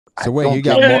So wait, you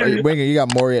got you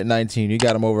got Maury at 19. You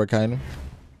got him over Akainu?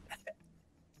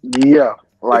 Yeah,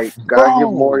 like gotta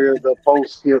give Moria the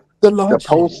post skip. The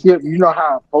post skip, you know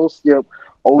how post skip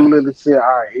old Lily said,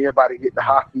 all right, everybody get the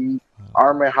hockey,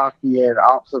 army hockey and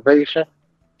observation.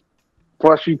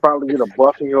 Plus you probably get a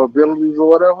buff in your abilities or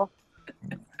whatever.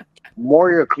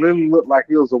 Moria clearly looked like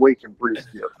he was awakened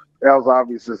pre-skip. That was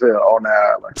obvious as hell on the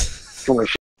island.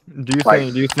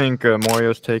 Do you think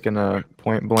Morio's taking a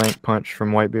point blank punch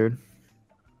from Whitebeard?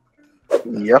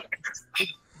 Yep.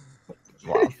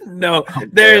 Wow. No,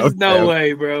 there's no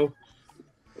way, bro.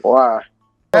 Why?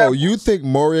 Oh, you think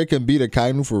Moria can beat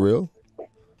Akainu for real?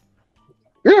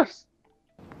 Yes.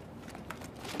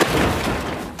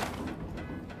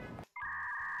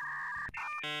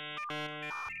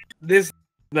 This is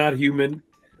not human.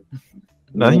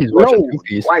 No, he's no.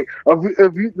 Like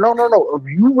if you no. If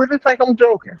you really think I'm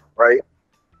joking, right?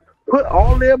 Put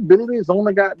all their abilities on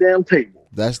the goddamn table.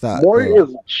 That's not. Moria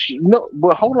is no,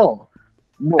 but hold on.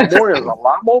 Moria is a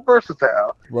lot more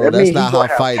versatile. Bro, that's not how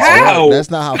fights work.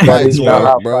 That's not how fights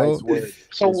work, bro.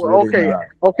 So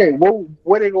okay, well,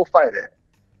 where they gonna fight at?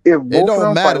 If it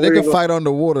don't matter. They can fight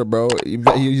underwater, bro.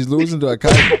 He's losing to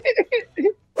Akainu.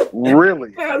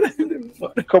 Really?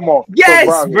 Come on. Yes,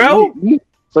 so, bro.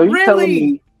 So you telling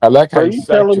me? I like how you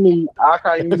telling me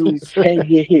Akainu can't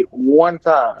get hit one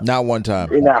time? Not one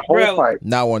time in that whole fight.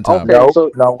 Not one time. Okay,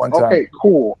 so not one time. Okay,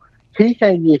 cool. He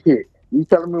can't get hit. You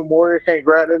telling me Moria can't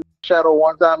grab that shadow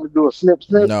one time and do a snip?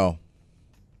 No.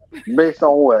 Based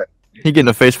on what? He getting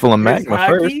a face full of magma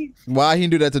first. Why he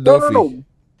do that to Dofi? No.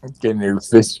 Getting a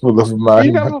face full of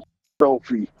magma.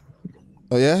 Dofi.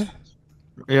 Oh yeah.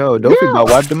 Yo, Dofi about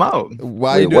wiped him out.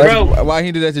 Why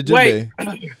he do that to Jinbei?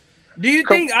 Do you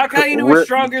think Akainu is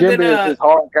stronger than his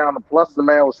hard counter? Plus, the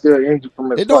man was still injured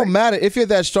from his. It don't matter if you're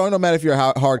that strong. Don't matter if you're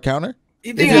a hard counter.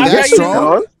 You think if you're that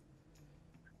strong?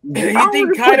 You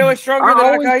think Kaido is stronger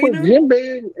than Akainu? Put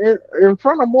Jinbei in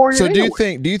front of Moria. So do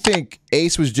you think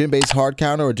Ace was Jinbei's hard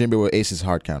counter or Jinbei was Ace's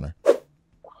hard counter?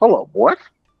 Hold up, what?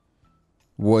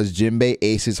 Was Jinbei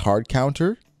Ace's hard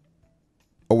counter,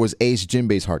 or was Ace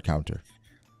Jinbei's hard counter?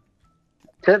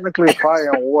 Technically, fire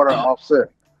and water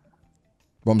offset.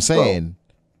 What I'm saying,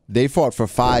 they fought for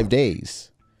 5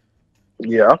 days.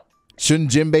 Yeah. Shouldn't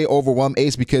Jinbei overwhelm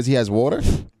Ace because he has water?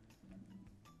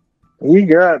 He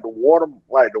got the water,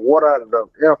 like the water out of the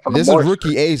air from this the is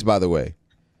rookie Ace, by the way.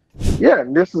 Yeah,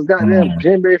 and this is goddamn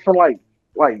Jinbei from like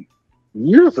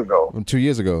years ago. From 2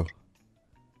 years ago.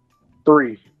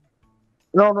 3.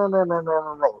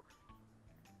 No.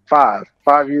 5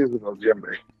 years ago,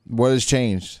 Jinbei. What has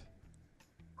changed?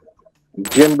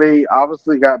 Jinbei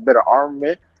obviously got better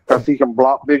armament because he can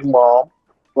block Big Mom,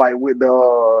 like with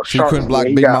the. She couldn't block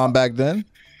Big Mom back then.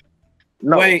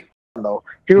 No, wait, no.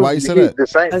 Why you said that? The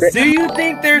same. Do you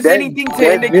think there's anything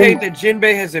to indicate that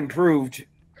Jinbei has improved?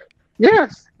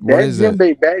 Yes, what that is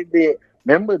Jinbei back then.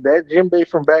 Remember that Jinbei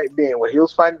from back then when he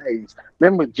was fighting Ace.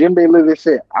 Remember Jinbei literally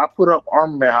said, "I put up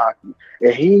armament hockey,"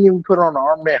 and he didn't even put on the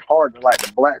armament hardened like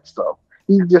the black stuff.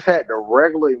 He just had the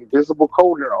regular invisible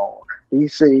coating on. He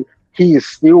said. He is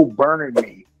still burning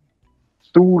me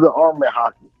through the armament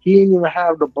hockey. He didn't even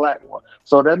have the black one.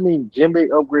 So that means Jinbei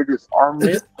upgraded his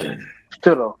armament to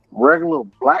the regular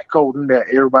black coating that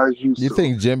everybody's used to. You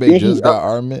think Jinbei just got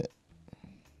armament?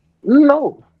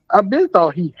 No. I been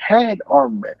thought he had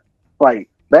armament. Like,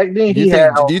 back then he had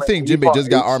armament. Do you think Jinbei just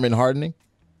got armament hardening?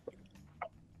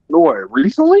 What,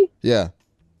 recently? Yeah.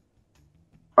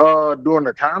 During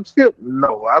the time skip?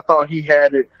 No. I thought he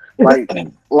had it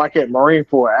like at Marine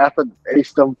Corps after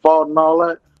Ace them fought and all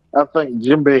that. I think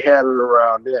Jinbei had it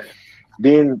around then.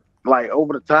 Then, like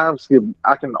over the time skip,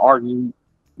 I can argue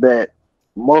that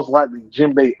most likely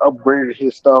Jinbei upgraded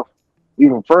his stuff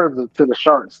even further to the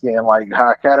shark skin, like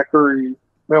high category.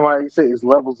 Remember how he said his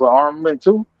levels of armament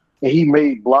too, and he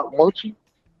made block mochi.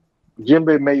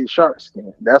 Jinbei made shark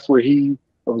skin. That's where he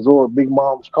absorbed Big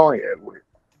Mom's cognac with.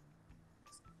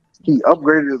 He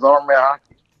upgraded his armament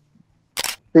hockey.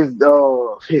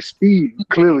 His speed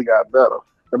clearly got better.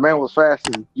 The man was fast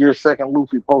as your second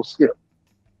Luffy post skip.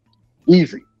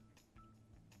 Easy.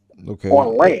 Okay.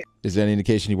 On land. Is there any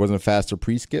indication he wasn't faster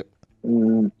pre-skip?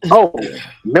 Oh,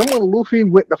 remember when Luffy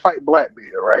went to fight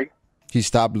Blackbeard, right? He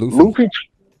stopped Luffy.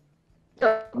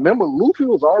 Remember, Luffy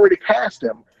was already past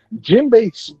him.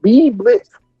 Jinbei speed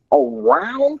blitzed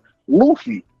around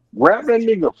Luffy, grabbed that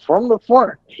nigga from the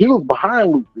front. He was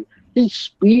behind Luffy. He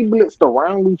speed blitzed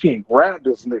around Luffy and grabbed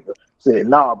this nigga. Said,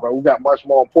 "Nah, bro, we got much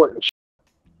more important shit.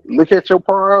 Look at your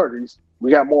priorities.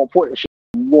 We got more important shit.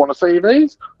 You want to save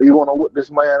Ace, or you want to whip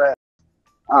this man ass?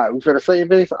 All right, we finna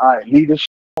save Ace. All right, leave this shit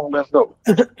on. Let's go."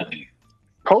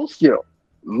 Post skip,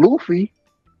 Luffy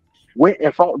went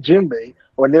and fought Jinbei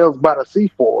when they was by the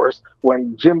sea forest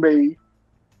when Jinbei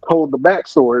told the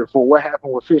backstory for what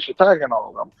happened with Fisher Tiger and all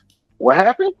of them. What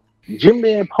happened?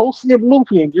 Jinbei and post-skip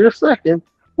Luffy in Gear Second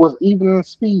was even in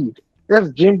speed. That's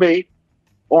Jinbei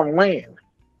on land.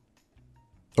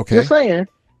 Okay. Just saying,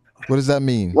 What does that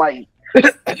mean? like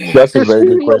That's a his very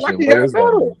good speed looked like question. he What got is that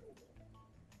better. mean?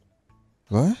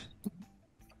 What?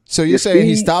 So you're Your saying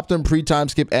he speed- stopped him pre-time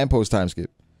skip and post-time skip?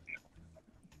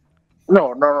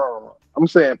 No. I'm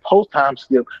saying post-time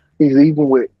skip, he's even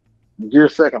with Gear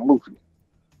Second Luffy.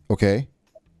 Okay.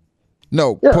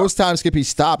 No, Yeah. post-time skip he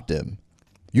stopped him.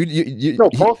 No,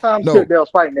 post-time no. skip, they was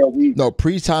fighting that week. No,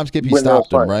 pre-time skip he When they was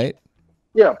stopped him, fighting. right?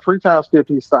 Yeah, pre-time skip,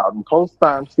 he stopped him.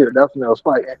 Post-time skip, that's when they was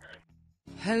fighting.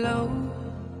 Hello,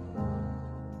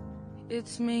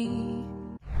 it's me.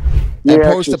 You And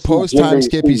actually see post-time Jinbei's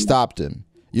skip he speed. stopped him.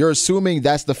 You're assuming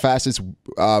that's the fastest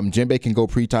Jinbei can go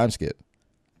pre-time skip.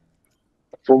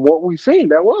 From what we've seen,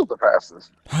 that was the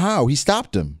fastest. How? He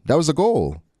stopped him. That was the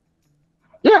goal.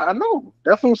 Yeah, I know.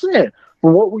 That's what I'm saying.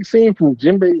 From what we've seen from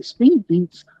Jinbei's speed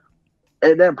feats,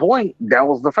 at that point, that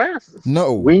was the fastest.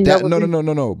 No, We never see-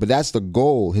 no. But that's the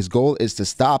goal. His goal is to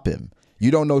stop him.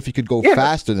 You don't know if he could go Yeah.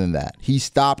 faster than that. He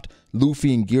stopped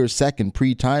Luffy in Gear Second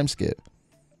pre-time skip.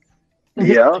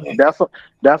 Yeah, that's what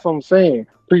I'm saying.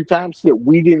 Pre-time skip,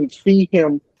 we didn't see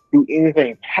him do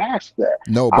anything past that.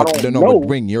 No, I but don't no, know. but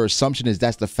Ring, your assumption is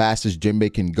that's the fastest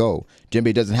Jinbei can go.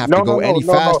 Jinbei doesn't have to No, go no, any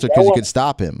no, faster that because he was- could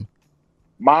stop him.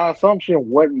 My assumption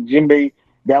wasn't Jinbei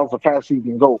that was the fastest he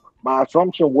can go. My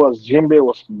assumption was Jinbei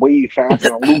was way faster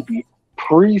than Luffy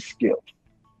pre-skip.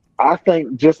 I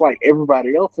think just like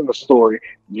everybody else in the story,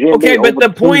 Jinbei Okay, but over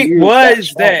the 2 point years got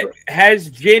was that stronger. has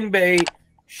Jinbei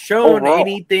shown Overall.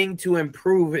 anything to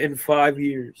improve in 5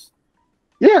 years?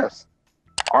 Yes,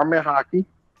 Army Hockey,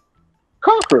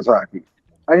 Conquerors Hockey.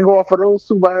 I can go off of those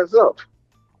two by itself.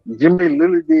 Jinbei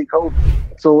literally did code.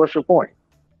 So what's your point?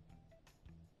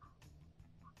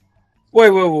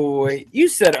 Wait. You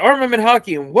said armament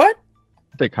hockey and what?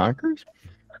 They conquers?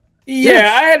 Yeah,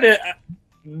 Yes. I had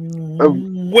to.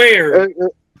 Where?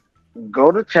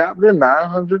 Go to chapter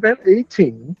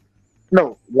 918.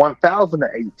 No,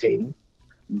 1018.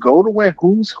 Go to when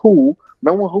Who's Who.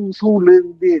 Remember when Who's Who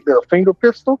literally did the finger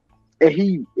pistol? And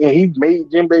he made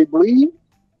Jinbei bleed?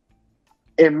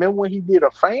 And remember when he did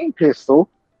a fang pistol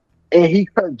and he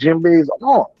cut Jinbei's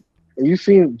arm? And you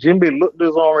seen Jinbei looked at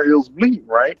his arm and it was bleeding,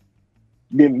 right?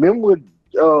 Then remember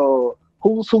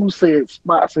Who's Who said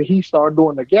spots and he started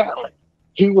doing the Gatling.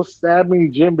 He was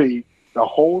stabbing Jinbei the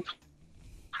whole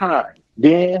time.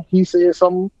 Then he said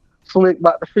something slick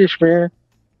about the fishman,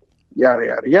 yada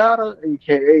yada yada,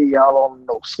 aka y'all don't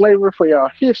know slavery for y'all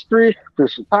history.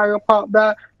 Fisher Tiger popped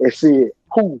out and said,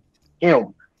 who?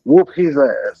 Him. Whoop his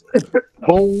ass.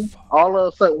 Boom. All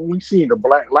of a sudden when we see the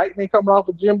black lightning coming off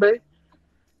of Jinbei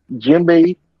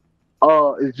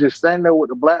is just standing there with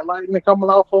the black lightning coming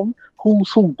off of him.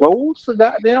 Who's Who goes to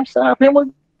goddamn stab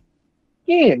him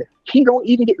again. He don't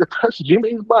even get to touch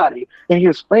Jinbei's body, and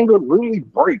his finger literally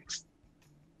breaks.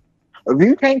 If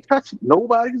you can't touch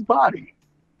nobody's body,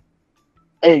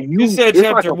 and You said it's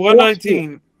like chapter a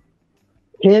 119.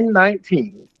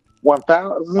 1019,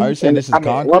 1000. Are you saying this is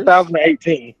Conquerors?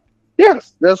 1018.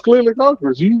 Yes, that's clearly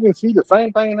Conquerors. You can see the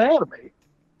same thing in the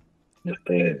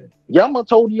anime.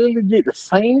 Yamato literally did the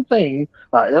same thing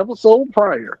an episode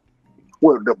prior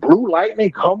with the blue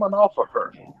lightning coming off of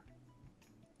her.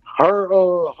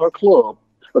 Her club.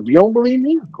 If you don't believe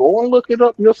me, go and look it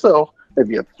up yourself. If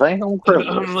you think I'm crazy,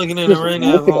 I'm looking at it just right look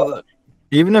now. it Hold up. on.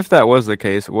 Even if that was the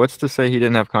case, what's to say he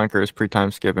didn't have conquerors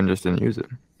pre-time skip and just didn't use it?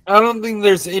 I don't think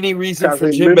there's any reason Because for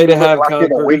it Jinbei literally to have looked like it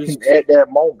conquerors. awakened at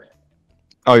that moment.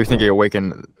 Oh, you think he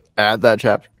awakened at that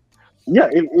chapter? Yeah,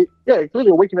 it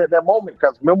clearly awakened at that moment.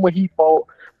 Because remember when he fought?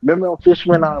 Remember on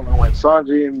Fishman Island when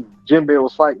Sanji and Jinbei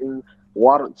was fighting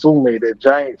Watatsume, that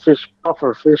giant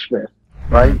puffer fishman,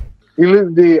 right? He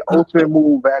literally did ultimate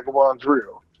move vagabond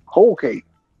drill. Whole cake.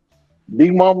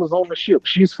 Big Mama's on the ship.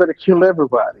 She's for to kill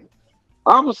everybody.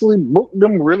 Obviously, book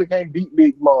them really can't beat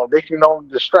Big Mom. They can only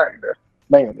distract her.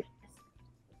 Mainly.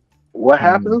 What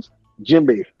happens?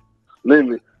 Jinbei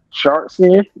literally sharks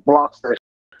in, blocks that.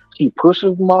 He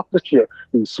pushes him off the ship.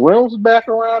 He swims back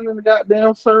around in the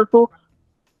goddamn circle,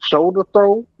 shoulder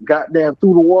throw, goddamn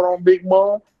through the water on Big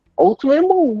Mom. Ultimate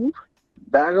move,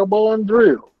 vagabond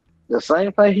drill. The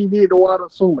same thing he did to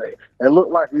Watatsume. It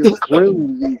looked like it was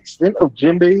clearly the extent of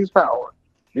Jinbei's power.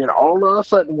 Then all of a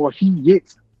sudden, when he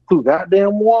gets to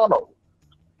goddamn Wano,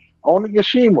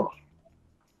 Onigashima,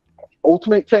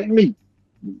 ultimate technique,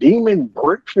 demon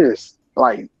breakfast.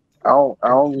 Like, I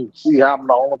don't see how I'm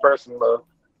the only person to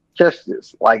catch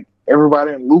this. Like,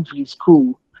 everybody in Luffy's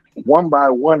crew one by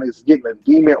one is getting a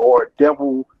demon or a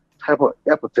devil type of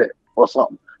epithet or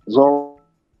something. Zoro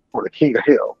for the king of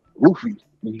hell. Luffy,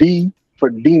 D for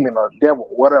demon or devil,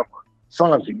 whatever.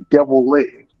 Sanji, devil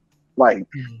leg. Like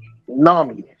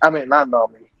Nami. I mean not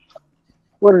Nami.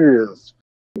 What it is?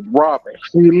 Robin.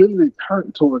 She literally turned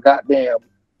into a goddamn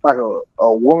like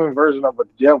a woman version of a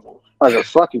devil, like a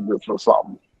succubus or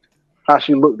something. How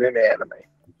she looked in the anime.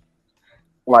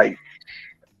 Like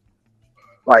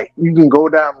you can go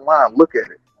down the line, look at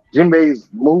it. Jinbei's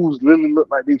moves literally look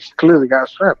like they clearly got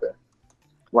strength in.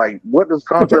 Like, what does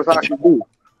Conqueror's Haki do?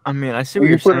 I mean, I see When what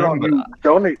you're you put it saying, on but you,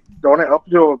 don't it up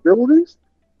your abilities?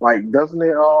 Like, doesn't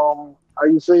it how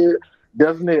you say it?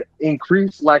 Doesn't it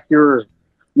increase like your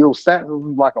stats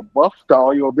is like a buff to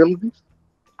all your abilities?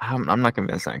 I'm not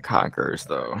convinced on Conquerors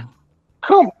though.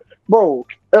 Come, bro.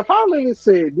 If I literally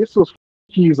said this was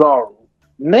Kizaru,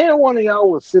 now one of y'all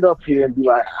would sit up here and be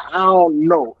like, I don't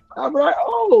know. I'd be like,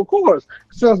 oh, of course.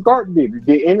 Since Garp did it,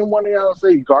 did any one of y'all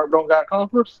say Garp don't got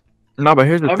conquerors? No, but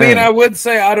here's the I thing. mean, I would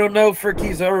say I don't know for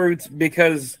Kizaru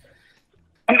because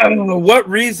what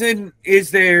reason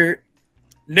is there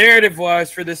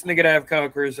narrative-wise for this nigga to have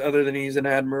conquerors other than he's an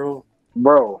admiral?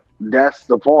 Bro, that's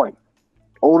the point.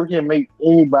 Oda can make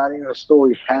anybody in the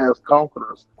story has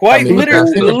conquerors. Quite I mean,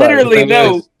 literally,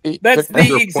 no. That's that's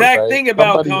your the exact point, right? thing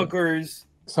about conquerors. Is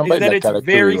Somebody that like it's Katakuri,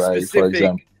 very right? For specific.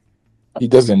 example, he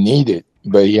doesn't need it,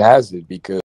 but he has it because